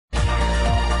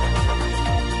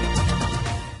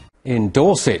In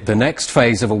Dorset, the next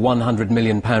phase of a £100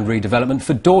 million redevelopment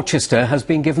for Dorchester has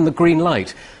been given the green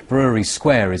light. Brewery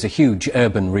Square is a huge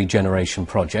urban regeneration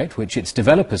project which its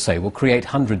developers say will create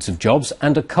hundreds of jobs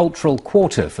and a cultural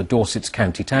quarter for Dorset's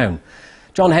county town.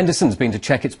 John Henderson's been to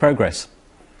check its progress.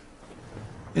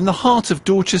 In the heart of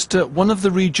Dorchester, one of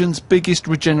the region's biggest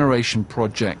regeneration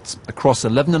projects. Across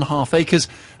 11.5 acres,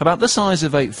 about the size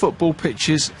of 8 football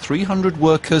pitches, 300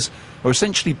 workers are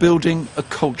essentially building a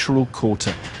cultural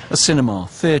quarter. A cinema,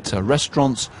 theatre,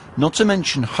 restaurants, not to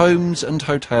mention homes and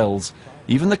hotels.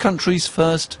 Even the country's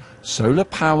first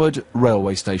solar-powered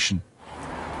railway station.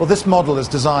 Well, this model is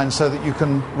designed so that you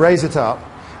can raise it up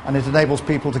and it enables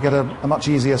people to get a much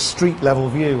easier street-level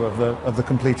view of the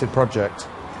completed project.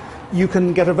 You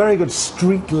can get a very good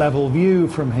street-level view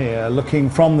from here, looking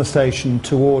from the station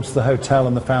towards the hotel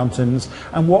and the fountains,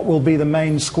 and what will be the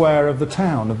main square of the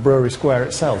town, of Brewery Square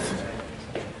itself.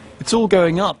 It's all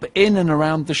going up in and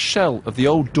around the shell of the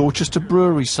old Dorchester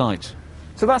Brewery site.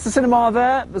 So that's the cinema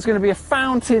there. There's going to be a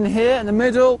fountain here in the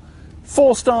middle,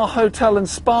 4-star hotel and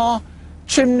spa,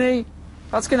 chimney.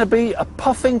 That's going to be a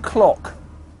puffing clock.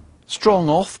 Strong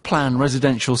off-plan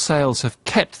residential sales have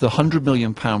kept the £100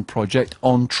 million project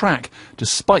on track,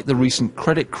 despite the recent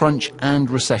credit crunch and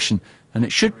recession, and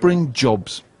it should bring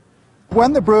jobs.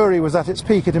 When the brewery was at its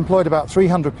peak, it employed about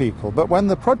 300 people, but when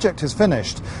the project is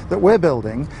finished, that we're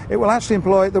building, it will actually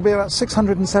employ, there'll be about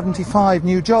 675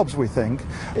 new jobs, we think.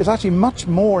 It's actually much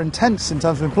more intense in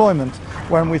terms of employment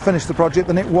when we finish the project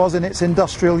than it was in its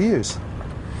industrial use.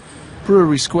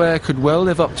 Brewery Square could well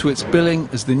live up to its billing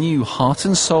as the new heart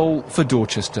and soul for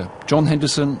Dorchester. John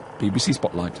Henderson, BBC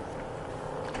Spotlight.